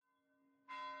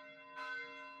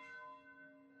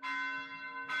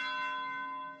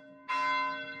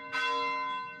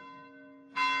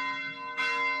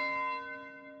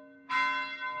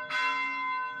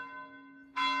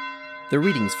The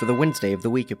readings for the Wednesday of the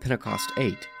week of Pentecost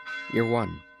 8, Year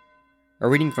 1, are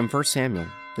reading from 1 Samuel,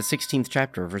 the 16th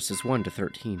chapter, verses 1 to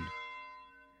 13.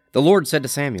 The Lord said to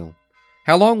Samuel,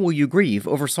 "How long will you grieve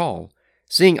over Saul,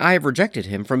 seeing I have rejected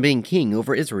him from being king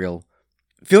over Israel?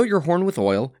 Fill your horn with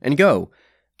oil, and go.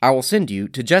 I will send you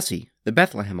to Jesse the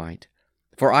Bethlehemite,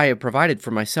 for I have provided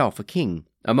for myself a king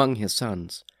among his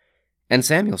sons." And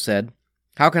Samuel said,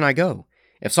 "How can I go?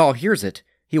 If Saul hears it,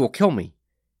 he will kill me."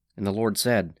 And the Lord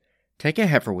said, "Take a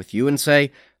heifer with you, and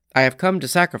say, I have come to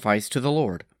sacrifice to the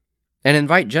Lord. And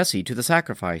invite Jesse to the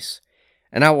sacrifice,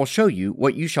 and I will show you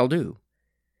what you shall do.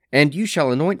 And you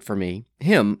shall anoint for me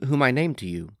him whom I name to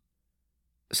you."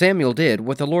 Samuel did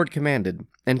what the Lord commanded,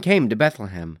 and came to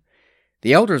Bethlehem.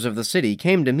 The elders of the city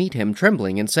came to meet him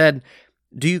trembling, and said,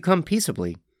 "Do you come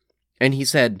peaceably?" And he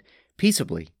said,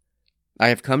 "Peaceably. I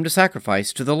have come to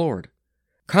sacrifice to the Lord.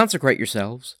 Consecrate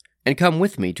yourselves, and come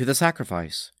with me to the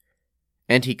sacrifice."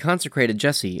 And he consecrated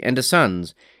Jesse and his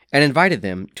sons, and invited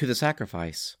them to the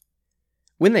sacrifice.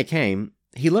 When they came,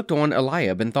 he looked on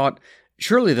Eliab, and thought,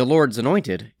 "Surely the Lord's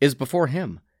anointed is before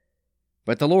him."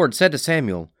 But the Lord said to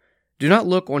Samuel, "Do not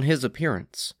look on his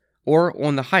appearance, or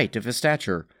on the height of his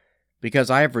stature, because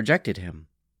I have rejected him.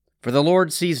 For the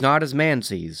Lord sees not as man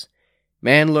sees.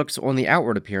 Man looks on the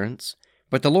outward appearance,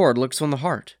 but the Lord looks on the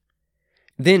heart."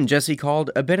 Then Jesse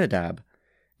called Abinadab,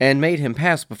 and made him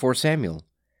pass before Samuel.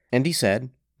 And he said,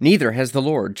 "Neither has the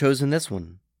Lord chosen this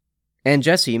one." And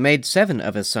Jesse made 7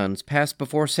 of his sons pass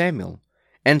before Samuel.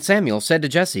 And Samuel said to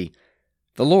Jesse,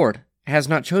 "The Lord has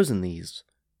not chosen these."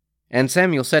 And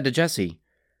Samuel said to Jesse,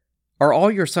 "Are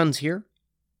all your sons here?"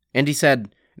 And he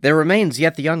said, "There remains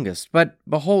yet the youngest, but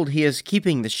behold, he is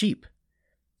keeping the sheep."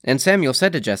 And Samuel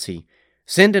said to Jesse,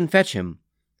 "Send and fetch him,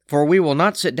 for we will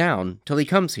not sit down till he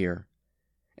comes here."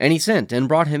 And he sent and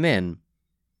brought him in.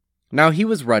 Now he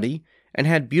was ruddy, and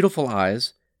had beautiful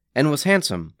eyes, and was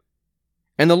handsome.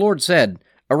 And the Lord said,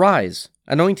 "Arise,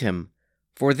 anoint him,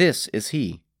 for this is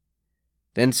he."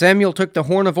 Then Samuel took the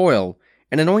horn of oil,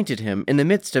 and anointed him in the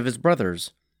midst of his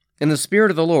brothers. And the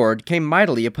Spirit of the Lord came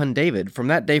mightily upon David from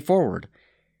that day forward.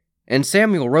 And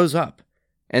Samuel rose up,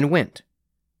 and went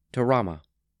to Ramah.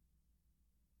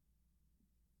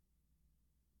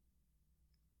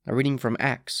 A reading from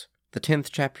Acts, the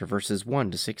 10th chapter, verses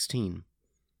 1 to 16.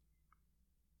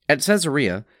 At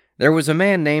Caesarea there was a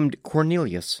man named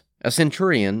Cornelius, a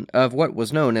centurion of what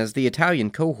was known as the Italian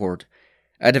cohort,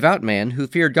 a devout man who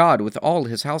feared God with all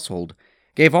his household,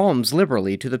 gave alms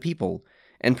liberally to the people,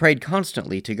 and prayed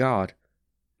constantly to God.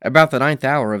 About the 9th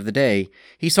hour of the day,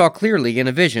 he saw clearly in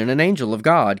a vision an angel of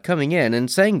God coming in and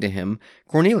saying to him,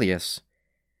 "Cornelius."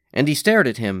 And he stared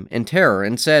at him in terror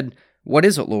and said, "What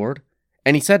is it, Lord?"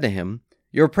 And he said to him,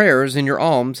 "Your prayers and your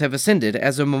alms have ascended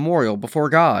as a memorial before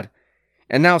God.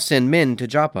 And now send men to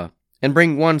Joppa, and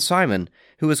bring one Simon,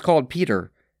 who is called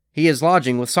Peter. He is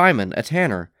lodging with Simon, a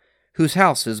tanner, whose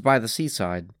house is by the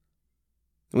seaside."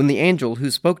 When the angel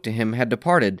who spoke to him had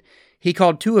departed, he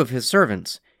called 2 of his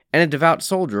servants, and a devout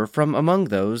soldier from among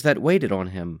those that waited on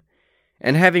him.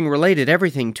 And having related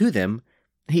everything to them,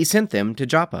 he sent them to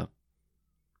Joppa.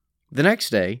 The next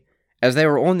day, as they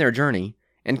were on their journey,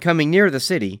 and coming near the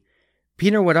city,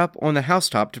 Peter went up on the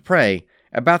housetop to pray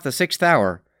about the 6th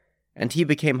hour, and he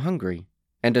became hungry,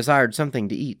 and desired something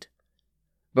to eat.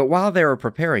 But while they were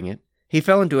preparing it, he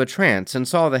fell into a trance, and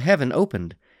saw the heaven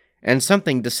opened, and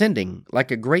something descending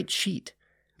like a great sheet,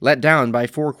 let down by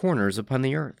 4 corners upon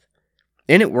the earth.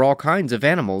 In it were all kinds of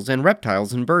animals, and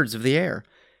reptiles, and birds of the air.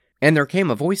 And there came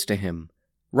a voice to him,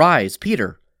 "Rise,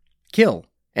 Peter, kill,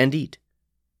 and eat."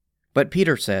 But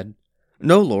Peter said,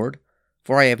 "No, Lord,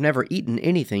 for I have never eaten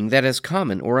anything that is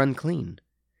common or unclean."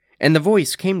 And the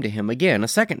voice came to him again a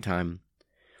second time,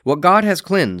 "What God has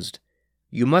cleansed,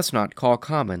 you must not call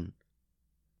common."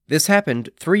 This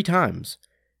happened 3 times,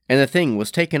 and the thing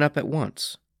was taken up at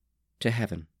once to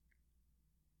heaven.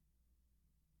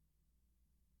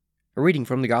 A reading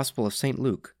from the Gospel of St.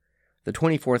 Luke, the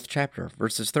 24th chapter,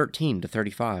 verses 13 to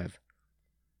 35.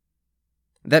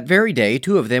 That very day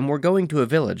 2 of them were going to a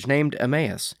village named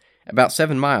Emmaus, about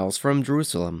 7 miles from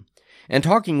Jerusalem, and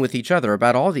talking with each other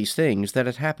about all these things that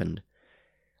had happened.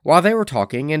 While they were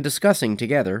talking and discussing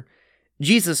together,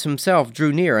 Jesus himself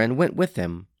drew near and went with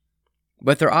them.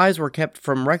 But their eyes were kept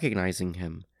from recognizing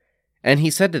him. And he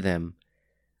said to them,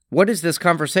 "What is this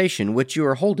conversation which you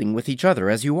are holding with each other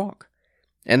as you walk?"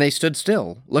 And they stood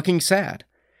still, looking sad.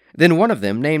 Then one of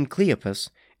them, named Cleopas,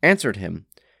 answered him,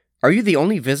 "Are you the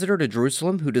only visitor to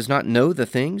Jerusalem who does not know the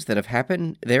things that have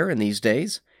happened there in these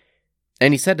days?"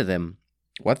 And he said to them,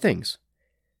 "What things?"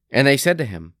 And they said to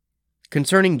him,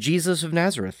 "Concerning Jesus of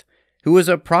Nazareth, who was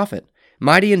a prophet,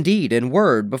 mighty in deed and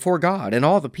word before God and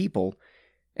all the people,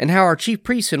 and how our chief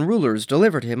priests and rulers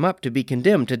delivered him up to be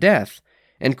condemned to death,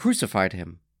 and crucified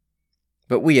him.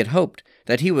 But we had hoped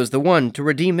that he was the one to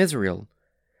redeem Israel.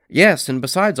 Yes, and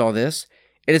besides all this,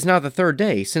 it is now the 3rd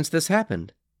day since this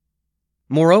happened.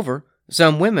 Moreover,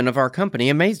 some women of our company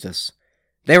amazed us.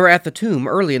 They were at the tomb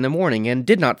early in the morning and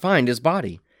did not find his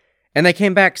body, and they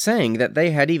came back saying that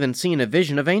they had even seen a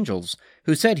vision of angels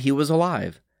who said he was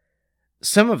alive.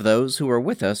 Some of those who were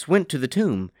with us went to the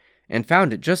tomb and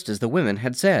found it just as the women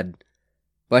had said,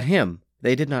 but him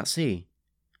they did not see.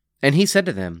 And he said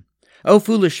to them, O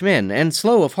foolish men, and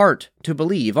slow of heart to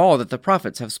believe all that the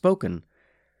prophets have spoken.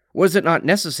 Was it not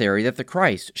necessary that the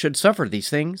Christ should suffer these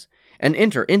things, and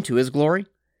enter into his glory?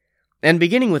 And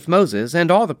beginning with Moses and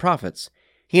all the prophets,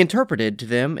 he interpreted to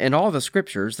them in all the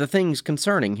Scriptures the things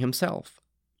concerning himself.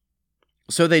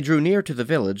 So they drew near to the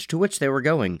village to which they were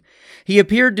going. He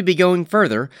appeared to be going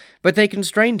further, but they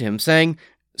constrained him, saying,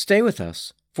 Stay with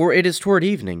us, for it is toward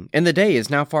evening, and the day is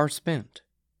now far spent.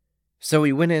 So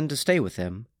he went in to stay with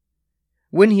them.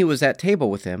 When he was at table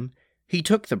with them, he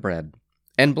took the bread,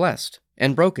 and blessed,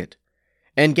 and broke it,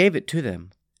 and gave it to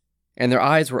them. And their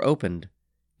eyes were opened,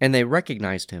 and they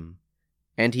recognized him,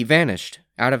 and he vanished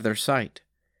out of their sight.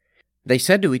 They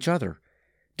said to each other,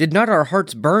 Did not our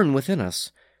hearts burn within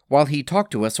us, while he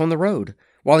talked to us on the road,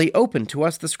 while he opened to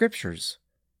us the Scriptures?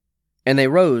 And they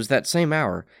rose that same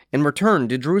hour, and returned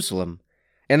to Jerusalem.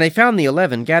 And they found the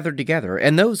 11 gathered together,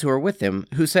 and those who were with them,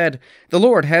 who said, The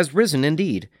Lord has risen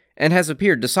indeed, and has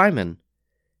appeared to Simon.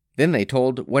 Then they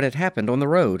told what had happened on the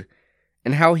road,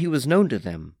 and how he was known to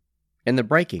them, and the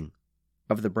breaking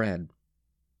of the bread.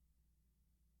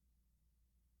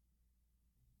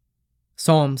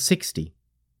 Psalm 60.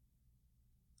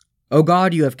 O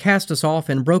God, you have cast us off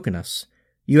and broken us.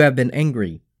 You have been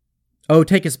angry. O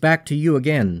take us back to you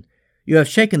again. You have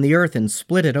shaken the earth and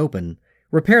split it open.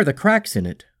 Repair the cracks in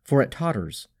it, for it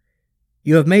totters.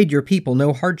 You have made your people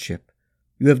no hardship.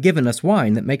 You have given us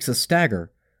wine that makes us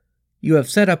stagger. You have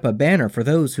set up a banner for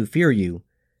those who fear you,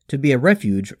 to be a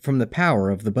refuge from the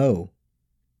power of the bow.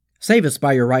 Save us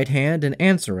by your right hand and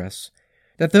answer us,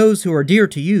 that those who are dear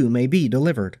to you may be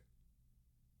delivered.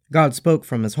 God spoke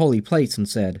from his holy place and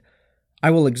said, I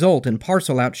will exult and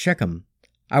parcel out Shechem.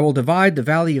 I will divide the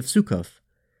valley of Succoth.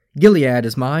 Gilead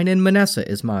is mine, and Manasseh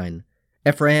is mine.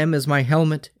 Ephraim is my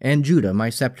helmet, and Judah my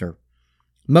scepter.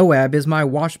 Moab is my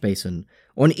wash basin.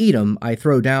 On Edom I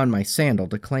throw down my sandal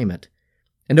to claim it.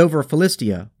 And over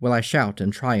Philistia will I shout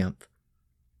in triumph.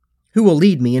 Who will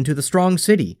lead me into the strong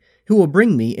city? Who will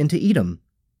bring me into Edom?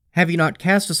 Have you not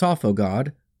cast us off, O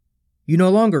God? You no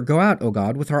longer go out, O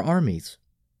God, with our armies.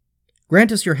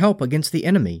 Grant us your help against the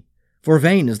enemy, for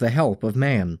vain is the help of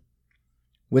man.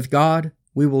 With God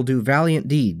we will do valiant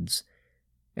deeds,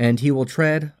 and he will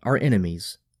tread our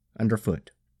enemies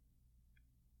underfoot.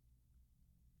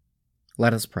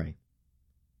 Let us pray.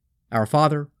 Our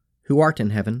Father, who art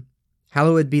in heaven,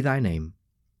 hallowed be thy name.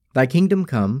 Thy kingdom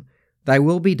come, thy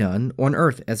will be done, on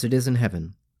earth as it is in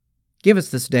heaven. Give us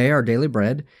this day our daily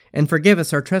bread, and forgive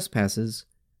us our trespasses,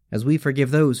 as we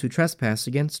forgive those who trespass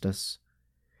against us.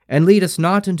 And lead us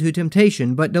not into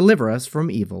temptation, but deliver us from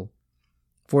evil.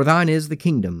 For thine is the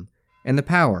kingdom, and the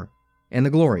power, and the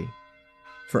glory,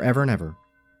 forever and ever.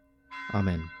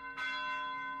 Amen.